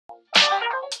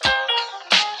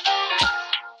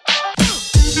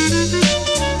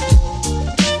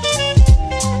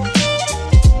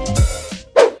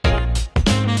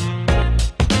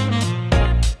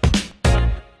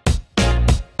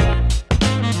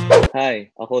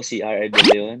Hi, ako si R.R. De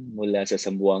Leon mula sa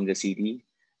Zamboanga City.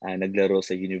 Naglaro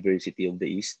sa University of the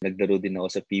East. Naglaro din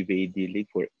ako sa PBA D-League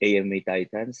for AMA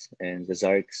Titans and the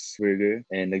Zarks Burger.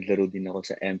 And naglaro din ako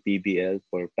sa MPBL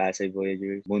for Pasay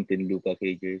Voyagers, Muntinlupa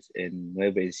Cagers, and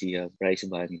Nueva Ecija Price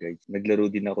Vanguards. Naglaro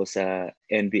din ako sa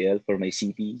NBL for my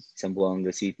city,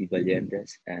 Zamboanga City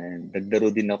Valientes. And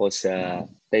naglaro din ako sa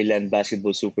Thailand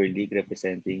Basketball Super League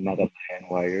representing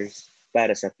Magabayan Warriors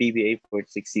para sa PBA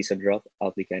 46 season draft,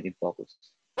 Applicant in Focus.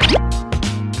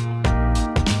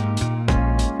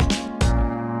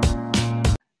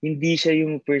 Hindi siya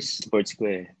yung first sports ko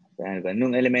eh.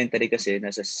 Nung elementary kasi,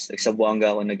 sa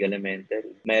Buanga ako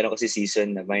nag-elementary. Mayroon kasi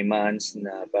season na may months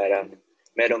na parang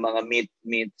merong mga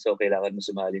meet, so kailangan mo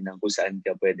sumali ng kung saan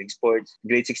ka pwedeng sports.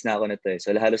 Grade 6 na ako na to eh.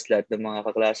 So halos lahat ng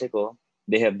mga kaklase ko,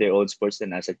 they have their own sports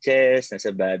na nasa chess, nasa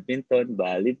badminton,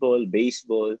 volleyball,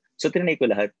 baseball. So tinry ko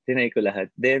lahat.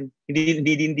 Then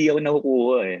hindi ako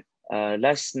nakukuha eh.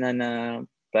 Last na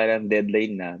parang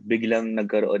deadline na, biglang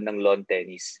nagkaroon ng lawn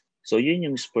tennis. So yun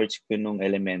yung sports ko nung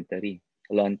elementary,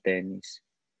 lawn tennis.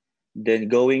 Then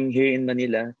going here in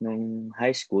Manila, nung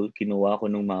high school, kinuha ko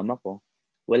nung mama ko.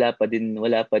 Wala pa din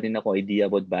ako idea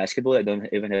about basketball. I don't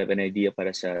even have an idea para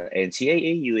sa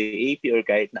NCAA, UAAP, or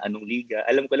kahit na anong liga.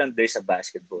 Alam ko lang there's a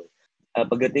basketball.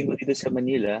 Pagdating ko dito sa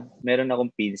Manila, meron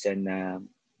akong pinsan na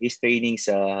is training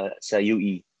sa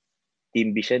UE.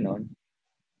 Team B siya noon.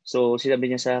 So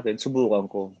sinabi niya sa akin, subukan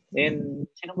ko. And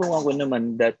sinubukan ko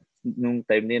naman nung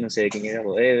time na yun, nung second year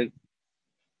ako,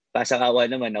 pasakawa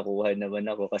naman, nakuha naman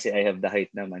ako kasi I have the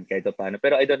height naman kahit paano.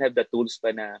 Pero I don't have the tools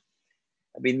pa na,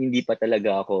 hindi pa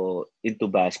talaga ako into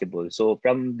basketball. So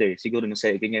from there, siguro nung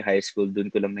second year high school,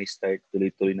 dun ko lang na-start,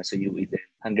 tuloy-tuloy na sa UE din.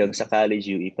 Hanggang sa college,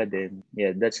 UE pa din.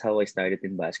 Yeah, that's how I started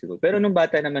in basketball. Pero nung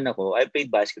bata naman ako, I played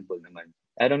basketball naman.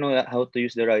 I don't know how to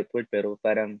use the right word, pero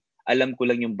parang alam ko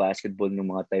lang yung basketball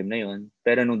nung mga time na yon.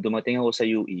 Pero nung dumating ako sa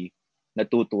UE,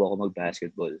 natuto ako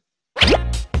mag-basketball.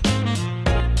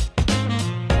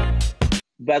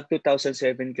 Back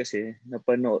 2007 kasi,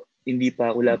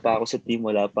 wala pa ako sa team,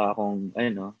 wala pa akong,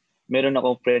 meron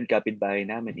akong friend kapitbahay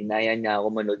namin. Inaya niya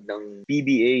ako manood ng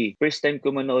PBA. First time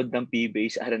ko manood ng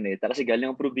PBA sa Araneta kasi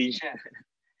galing ang probinsya.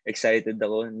 Excited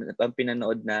ako. Ang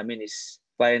pinanood namin is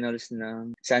finals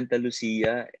ng Santa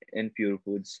Lucia and Pure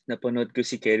Foods. Napanood ko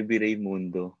si Kirby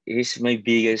Raimundo. He's my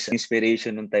biggest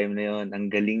inspiration nung time na yon. Ang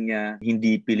galing niya,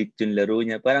 hindi pilit yung laro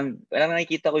niya. Parang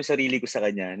nakikita ko yung sarili ko sa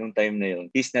kanya nung time na yon.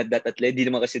 He's not that athletic. Di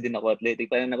naman kasi din ako athletic.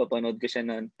 Parang napapanood ko siya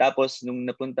noon. Tapos nung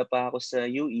napunta pa ako sa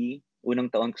UE, unang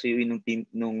taon ko sa UE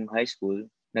nung high school,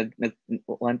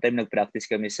 one time nag-practice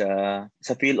kami sa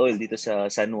Phil Oil dito sa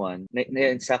San Juan.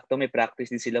 Sakto may practice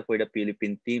din sila for the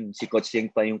Philippine team. Si Coach Yeng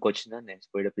pa yung coach nun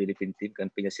for the Philippine team.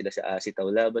 Kampi niya sila sa Asi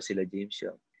Taulaba, sila James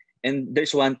Shaw. And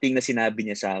there's one thing na sinabi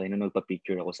niya sa akin nung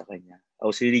nagpa-picture ako sa kanya. I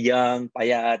was really young,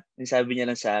 payat. Yung sabi niya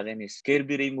lang sa akin is,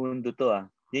 Kirby Raimundo to ah.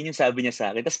 Yun yung sabi niya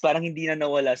sa akin. Tapos parang hindi na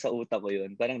nawala sa utak ko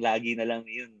yun. Parang lagi na lang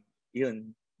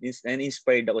yun.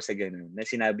 Inspired ako sa ganun. Na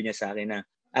sinabi niya sa akin na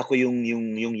ako yung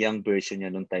young version niya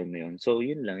nung time na yun. So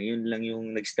yun lang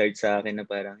yung nag-start sa akin na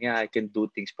parang, yeah, I can do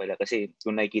things pala. Kasi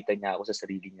kung nakikita niya ako sa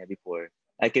sarili niya before,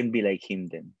 I can be like him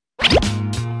then.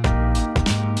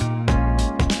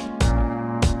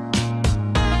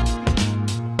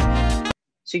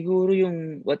 Siguro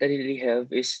yung what I really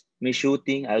have is may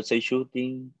shooting, outside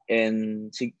shooting, and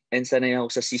sanay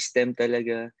ako sa system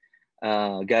talaga.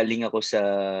 Galing ako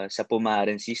sa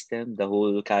Pumaren system, the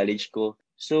whole college ko.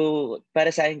 So, para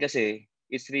sa akin kasi,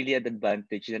 it's really an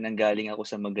advantage na nanggaling ako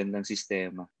sa magandang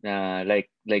sistema. Na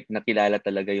like nakilala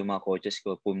talaga yung mga coaches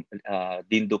ko.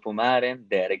 Dindo Pumaren,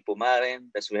 Derek Pumaren,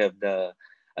 tapos we have the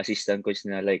assistant coach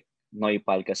na like Noy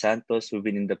Palca Santos, who've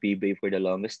been in the PBA for the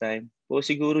longest time. So,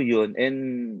 siguro yun. And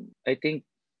I think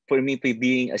for me,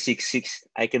 being a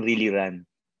 6'6", I can really run.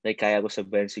 Like, kaya ko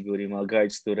sabihin siguro yung mga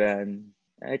guards to run.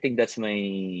 I think that's my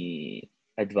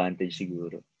advantage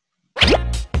siguro.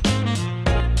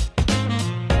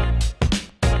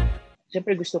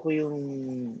 Siyempre gusto ko yung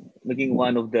maging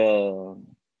one of the,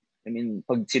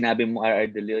 pag sinabi mo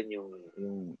R.R. De Leon,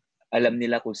 yung alam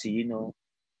nila kung sino,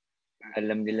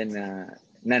 alam nila na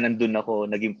nandun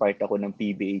ako, naging part ako ng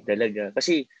PBA talaga.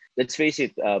 Kasi, let's face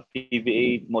it,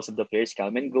 PBA, most of the players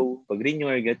come and go. Pag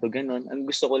renew, ganon. Ang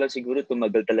gusto ko lang siguro,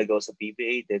 tumagal talaga ako sa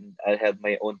PBA. Then, I'll have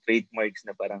my own trademarks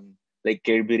na parang, like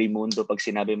Kirby Raimundo. Pag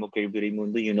sinabi mo Kirby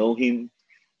Raimundo, you know him.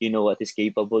 You know what he's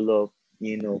capable of.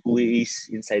 You know who he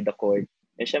is inside the court.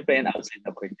 And syempre, and outside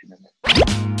the court din naman.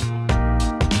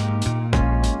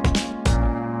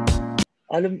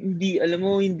 Alam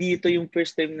mo, hindi ito yung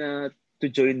first time na to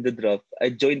join the draft.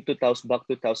 I joined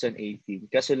 2018.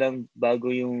 Kaso lang bago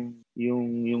yung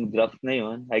draft na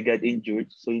yon, I got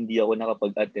injured. So hindi ako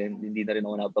nakapag-attend. Hindi na rin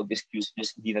ako nakapag-excuse.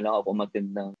 Just hindi na lang ako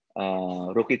umattend ng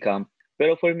rookie camp.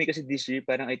 Pero for me kasi this year,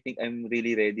 parang I think I'm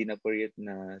really ready na for it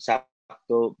na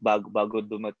sakto bago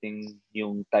dumating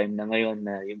yung time na ngayon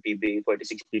na yung PBA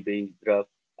 46 PBA draft.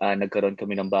 Nagkaroon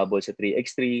kami ng bubble sa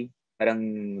 3x3. Parang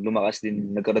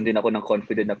nagkaroon din ako ng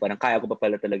confident na parang kaya ko pa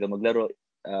pala talaga maglaro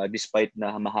despite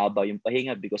na mahaba yung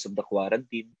pahinga because of the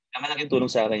quarantine. Ang malaking tulong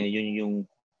sa akin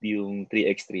yung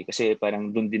 3x3 kasi parang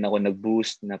doon din ako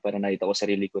nag-boost na parang nakita ko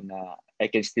sarili ko na I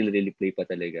can still really play pa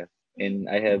talaga. And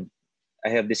I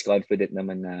have this confidence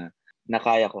naman na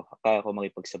kaya ko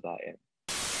makipagsabayan.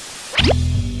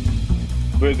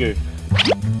 Burger.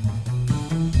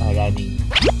 Running.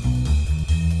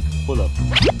 Pull up.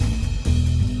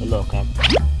 Low cap.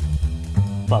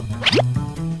 Pop.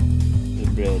 The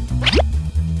bread.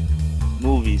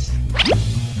 Movies.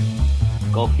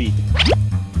 Coffee.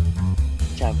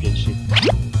 Championship.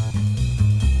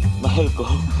 Mahal ko.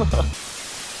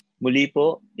 Muli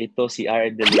po, ito si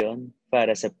R. De Leon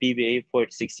para sa PBA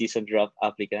 46 Season Draft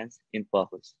Applicants in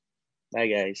Focus. Bye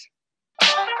guys.